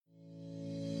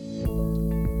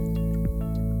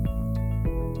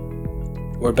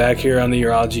We're back here on the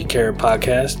Urology Care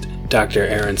Podcast. Dr.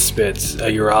 Aaron Spitz,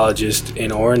 a urologist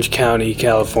in Orange County,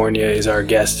 California, is our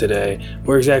guest today.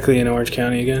 Where exactly in Orange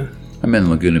County again? I'm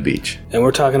in Laguna Beach. And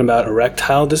we're talking about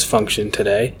erectile dysfunction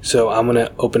today. So I'm going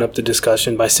to open up the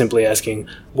discussion by simply asking,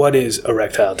 what is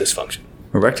erectile dysfunction?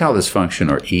 Erectile dysfunction,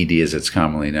 or ED as it's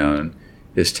commonly known,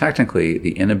 is technically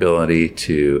the inability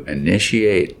to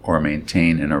initiate or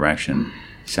maintain an erection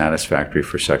satisfactory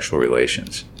for sexual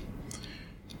relations.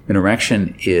 An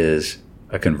erection is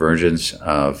a convergence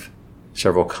of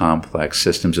several complex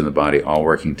systems in the body all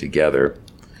working together.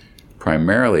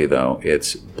 Primarily, though,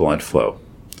 it's blood flow.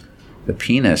 The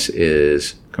penis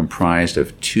is comprised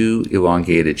of two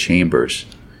elongated chambers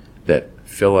that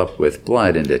fill up with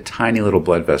blood into tiny little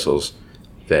blood vessels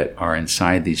that are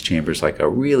inside these chambers like a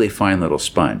really fine little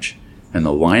sponge. And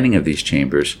the lining of these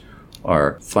chambers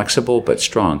are flexible but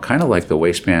strong, kind of like the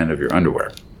waistband of your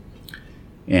underwear.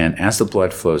 And as the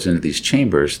blood flows into these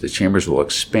chambers, the chambers will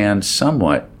expand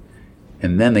somewhat,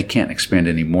 and then they can't expand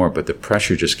anymore, but the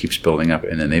pressure just keeps building up,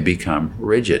 and then they become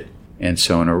rigid. And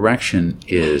so an erection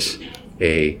is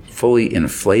a fully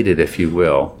inflated, if you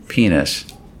will, penis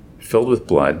filled with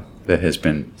blood that has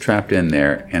been trapped in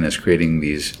there and is creating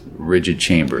these rigid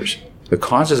chambers. The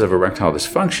causes of erectile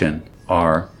dysfunction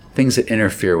are things that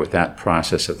interfere with that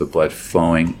process of the blood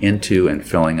flowing into and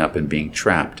filling up and being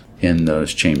trapped in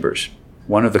those chambers.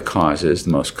 One of the causes,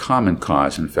 the most common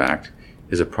cause, in fact,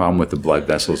 is a problem with the blood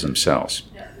vessels themselves.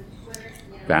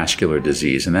 Vascular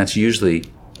disease, and that's usually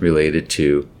related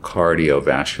to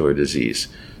cardiovascular disease.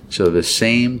 So the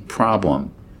same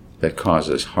problem that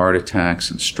causes heart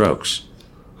attacks and strokes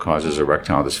causes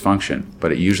erectile dysfunction,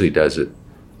 but it usually does it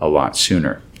a lot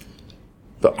sooner.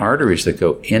 The arteries that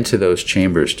go into those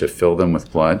chambers to fill them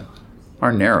with blood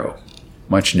are narrow,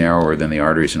 much narrower than the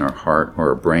arteries in our heart or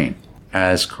our brain.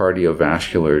 As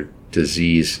cardiovascular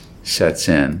disease sets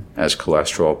in, as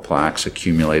cholesterol plaques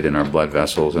accumulate in our blood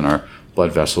vessels and our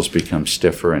blood vessels become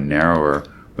stiffer and narrower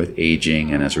with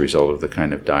aging and as a result of the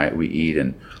kind of diet we eat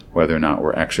and whether or not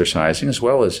we're exercising, as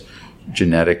well as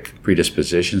genetic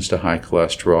predispositions to high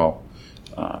cholesterol,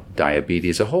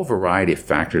 diabetes, a whole variety of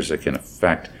factors that can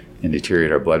affect and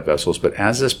deteriorate our blood vessels. But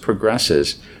as this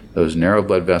progresses, those narrow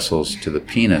blood vessels to the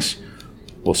penis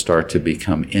will start to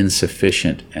become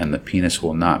insufficient and the penis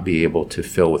will not be able to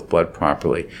fill with blood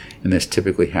properly. And this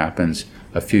typically happens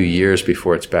a few years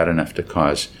before it's bad enough to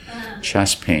cause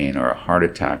chest pain or a heart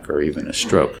attack or even a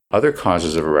stroke. Other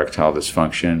causes of erectile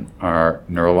dysfunction are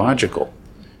neurological.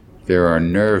 There are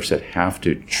nerves that have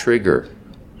to trigger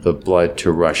the blood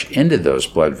to rush into those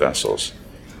blood vessels,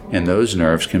 and those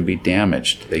nerves can be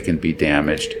damaged. They can be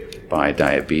damaged by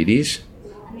diabetes,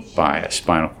 by a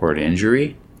spinal cord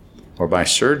injury, or by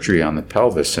surgery on the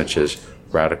pelvis, such as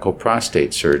radical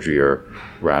prostate surgery or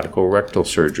radical rectal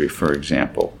surgery, for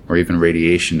example, or even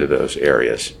radiation to those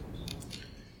areas.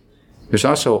 There's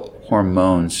also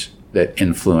hormones that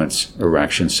influence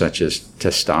erections, such as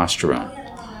testosterone.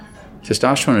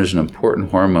 Testosterone is an important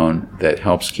hormone that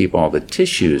helps keep all the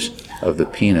tissues of the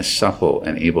penis supple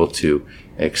and able to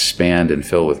expand and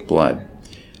fill with blood.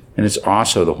 And it's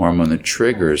also the hormone that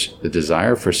triggers the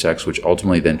desire for sex, which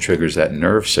ultimately then triggers that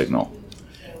nerve signal.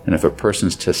 And if a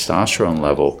person's testosterone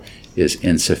level is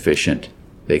insufficient,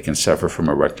 they can suffer from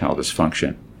erectile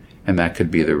dysfunction. And that could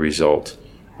be the result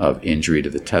of injury to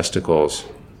the testicles,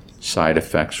 side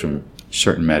effects from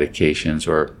certain medications,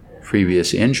 or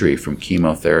previous injury from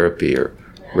chemotherapy or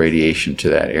radiation to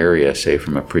that area, say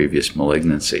from a previous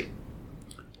malignancy.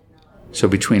 So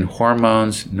between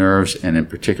hormones, nerves, and in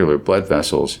particular blood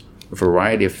vessels, a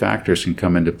variety of factors can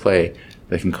come into play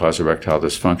that can cause erectile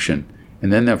dysfunction.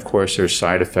 And then, of course, there's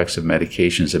side effects of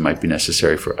medications that might be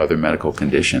necessary for other medical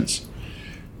conditions.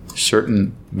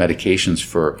 Certain medications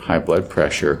for high blood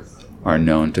pressure are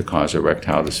known to cause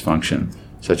erectile dysfunction,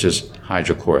 such as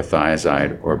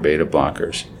hydrochlorothiazide or beta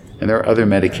blockers. And there are other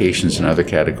medications in other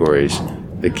categories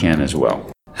that can as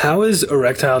well. How is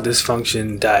erectile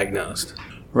dysfunction diagnosed?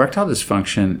 Erectile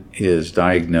dysfunction is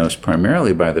diagnosed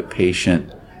primarily by the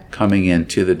patient coming in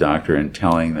to the doctor and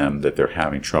telling them that they're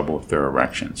having trouble with their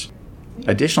erections.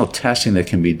 Additional testing that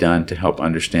can be done to help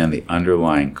understand the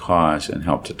underlying cause and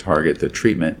help to target the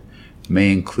treatment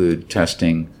may include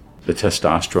testing the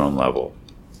testosterone level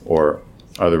or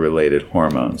other related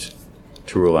hormones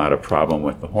to rule out a problem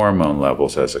with the hormone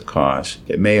levels as a cause.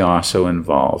 It may also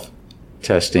involve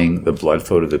testing the blood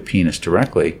flow to the penis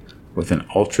directly with an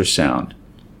ultrasound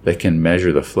that can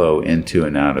measure the flow into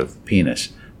and out of the penis.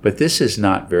 But this is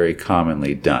not very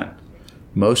commonly done.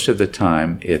 Most of the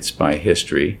time it's by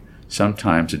history,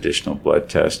 sometimes additional blood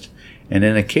test, and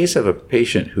in a case of a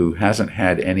patient who hasn't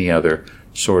had any other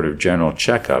sort of general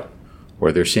checkup,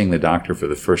 or they're seeing the doctor for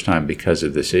the first time because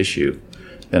of this issue,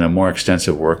 then a more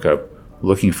extensive workup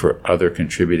looking for other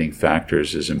contributing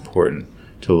factors is important,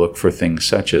 to look for things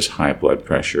such as high blood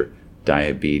pressure,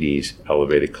 diabetes,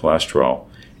 elevated cholesterol,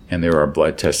 and there are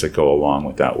blood tests that go along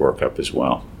with that workup as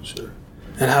well. Sure.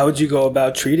 And how would you go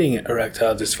about treating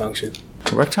erectile dysfunction?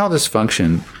 Erectile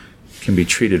dysfunction can be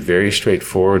treated very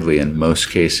straightforwardly in most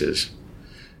cases.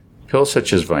 Pills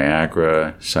such as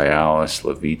Viagra, Cialis,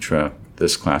 Levitra,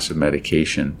 this class of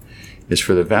medication is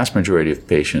for the vast majority of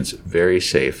patients very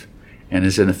safe and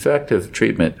is an effective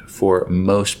treatment for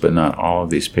most but not all of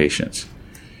these patients.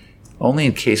 Only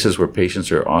in cases where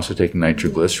patients are also taking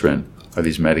nitroglycerin are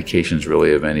these medications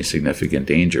really of any significant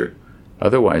danger.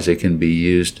 Otherwise, they can be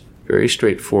used very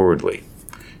straightforwardly.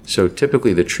 So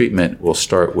typically the treatment will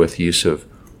start with use of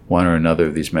one or another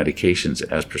of these medications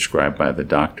as prescribed by the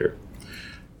doctor.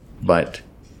 But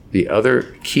the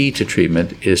other key to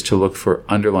treatment is to look for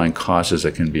underlying causes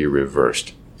that can be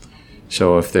reversed.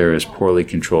 So if there is poorly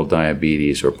controlled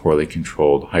diabetes or poorly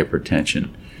controlled hypertension,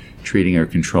 treating or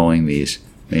controlling these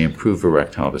may improve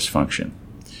erectile dysfunction.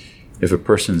 If a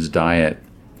person's diet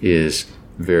is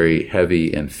very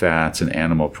heavy in fats and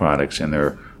animal products and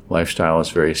their lifestyle is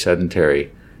very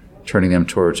sedentary, turning them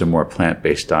towards a more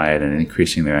plant-based diet and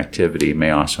increasing their activity may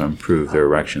also improve their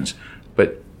erections.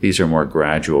 But these are more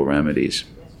gradual remedies.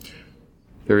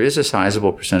 There is a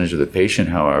sizable percentage of the patient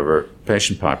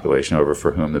population, however,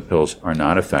 for whom the pills are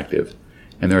not effective,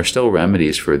 and there are still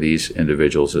remedies for these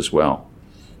individuals as well.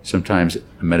 Sometimes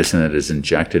a medicine that is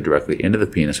injected directly into the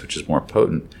penis, which is more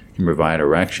potent, can provide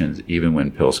erections even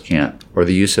when pills can't. Or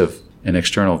the use of an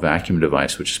external vacuum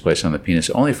device, which is placed on the penis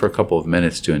only for a couple of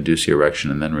minutes to induce the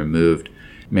erection and then removed,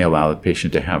 may allow the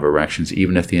patient to have erections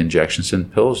even if the injections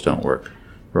and pills don't work.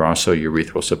 There are also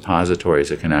urethral suppositories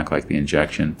that can act like the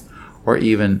injection, or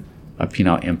even a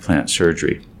penile implant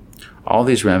surgery. All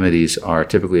these remedies are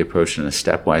typically approached in a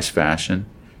stepwise fashion,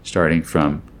 starting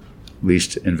from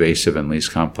least invasive and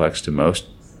least complex to most.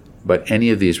 But any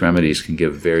of these remedies can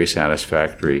give very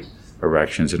satisfactory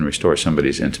erections and restore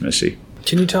somebody's intimacy.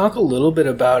 Can you talk a little bit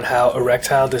about how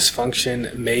erectile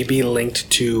dysfunction may be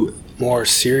linked to more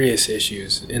serious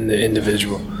issues in the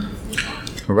individual?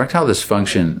 Erectile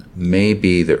dysfunction may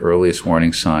be the earliest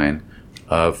warning sign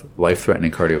of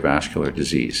life-threatening cardiovascular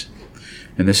disease.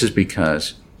 And this is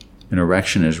because an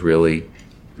erection is really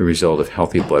the result of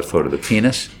healthy blood flow to the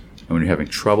penis. And when you're having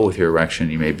trouble with your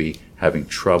erection, you may be having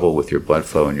trouble with your blood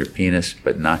flow in your penis,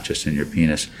 but not just in your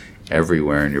penis,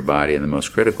 everywhere in your body. And the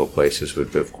most critical places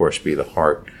would, of course, be the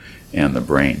heart and the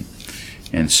brain.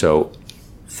 And so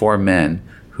for men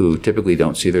who typically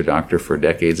don't see their doctor for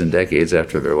decades and decades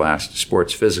after their last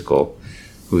sports physical,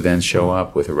 who then show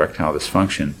up with erectile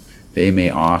dysfunction, they may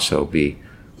also be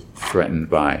threatened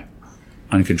by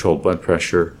uncontrolled blood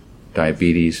pressure,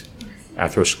 diabetes,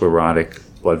 atherosclerotic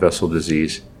blood vessel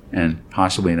disease, and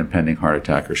possibly an impending heart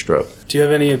attack or stroke. Do you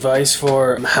have any advice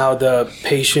for how the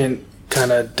patient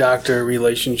kind of doctor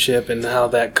relationship and how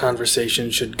that conversation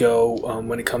should go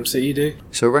when it comes to ED?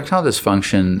 So erectile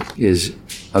dysfunction is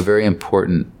a very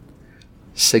important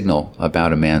signal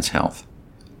about a man's health,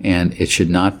 and it should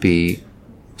not be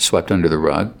swept under the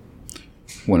rug.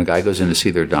 When a guy goes in to see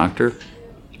their doctor,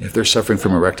 if they're suffering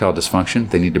from erectile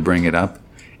dysfunction, they need to bring it up,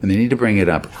 and they need to bring it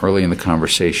up early in the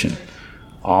conversation.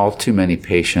 All too many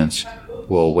patients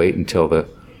will wait until the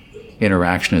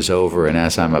interaction is over, and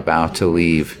as I'm about to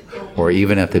leave, or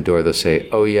even at the door, they'll say,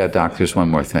 "Oh yeah, doc, there's one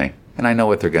more thing." And I know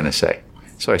what they're going to say.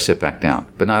 So I sit back down.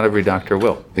 But not every doctor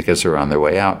will, because they're on their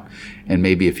way out. And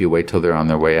maybe if you wait till they're on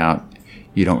their way out,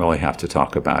 you don't really have to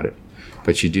talk about it.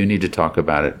 But you do need to talk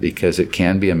about it because it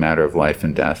can be a matter of life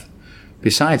and death.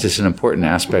 Besides, it's an important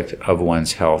aspect of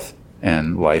one's health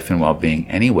and life and well-being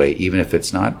anyway, even if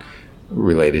it's not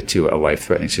related to a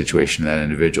life-threatening situation in that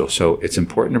individual. So it's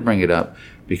important to bring it up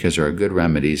because there are good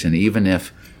remedies. And even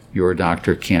if your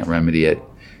doctor can't remedy it,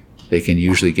 they can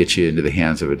usually get you into the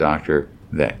hands of a doctor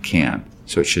that can.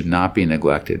 So it should not be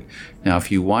neglected. Now,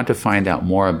 if you want to find out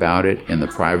more about it in the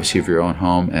privacy of your own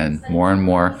home, and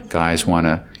more guys want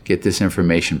to get this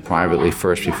information privately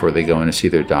first before they go in to see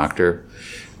their doctor,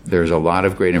 there's a lot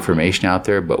of great information out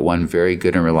there, but one very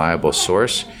good and reliable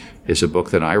source is a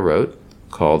book that I wrote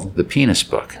called The Penis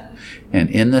Book. And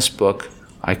in this book,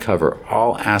 I cover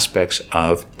all aspects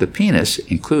of the penis,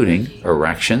 including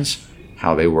erections,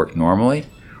 how they work normally,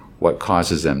 what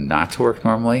causes them not to work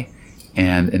normally,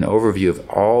 and an overview of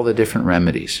all the different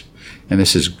remedies. And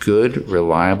this is good,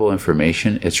 reliable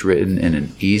information. It's written in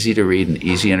an easy to read and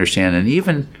easy to understand and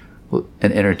even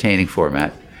an entertaining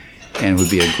format, and would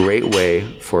be a great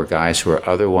way for guys who are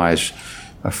otherwise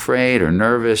afraid or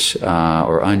nervous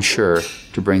or unsure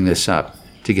to bring this up,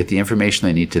 to get the information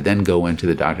they need to then go into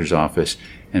the doctor's office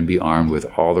and be armed with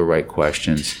all the right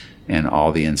questions and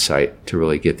all the insight to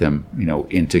really get them,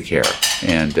 into care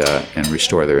and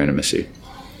restore their intimacy.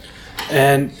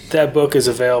 And that book is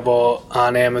available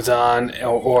on Amazon,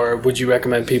 or would you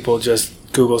recommend people just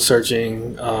Google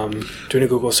searching, doing a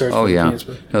Google search? Oh, yeah.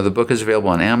 No, the book is available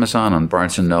on Amazon, on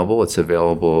Barnes & Noble. It's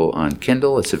available on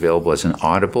Kindle. It's available as an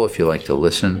Audible if you like to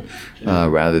listen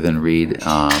rather than read.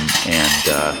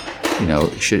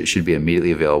 Should be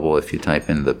immediately available if you type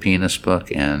in The Penis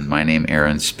Book and my name,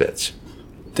 Aaron Spitz.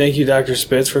 Thank you, Dr.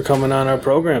 Spitz, for coming on our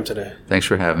program today. Thanks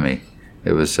for having me.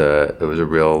 It was a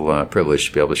real privilege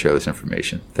to be able to share this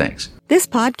information. Thanks. This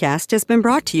podcast has been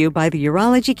brought to you by the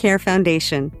Urology Care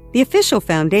Foundation, the official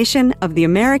foundation of the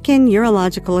American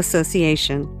Urological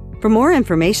Association. For more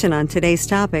information on today's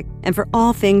topic and for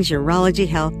all things urology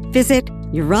health, visit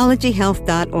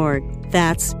urologyhealth.org.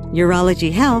 That's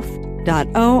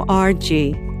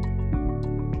urologyhealth.org.